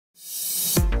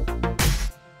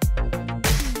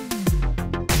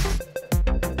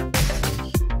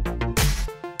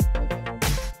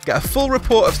get a full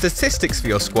report of statistics for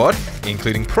your squad,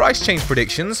 including price change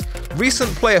predictions, recent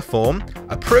player form,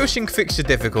 approaching fixture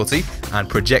difficulty, and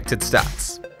projected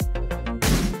stats.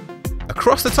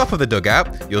 Across the top of the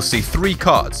dugout, you'll see 3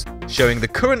 cards, showing the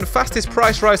current fastest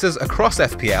price risers across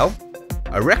FPL,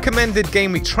 a recommended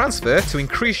game week transfer to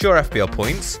increase your FPL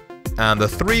points, and the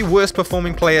 3 worst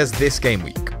performing players this game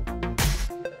week.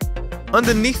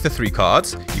 Underneath the 3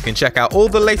 cards, you can check out all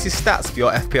the latest stats for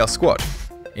your FPL squad,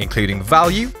 including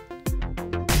value,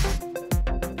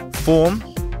 form,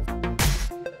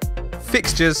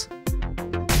 fixtures,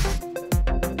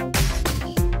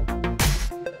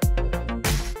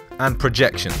 and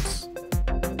projections.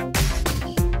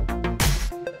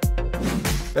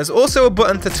 There's also a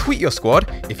button to tweet your squad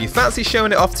if you fancy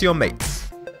showing it off to your mates.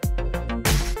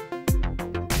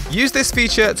 Use this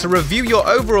feature to review your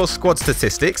overall squad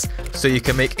statistics so you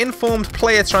can make informed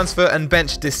player transfer and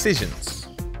bench decisions.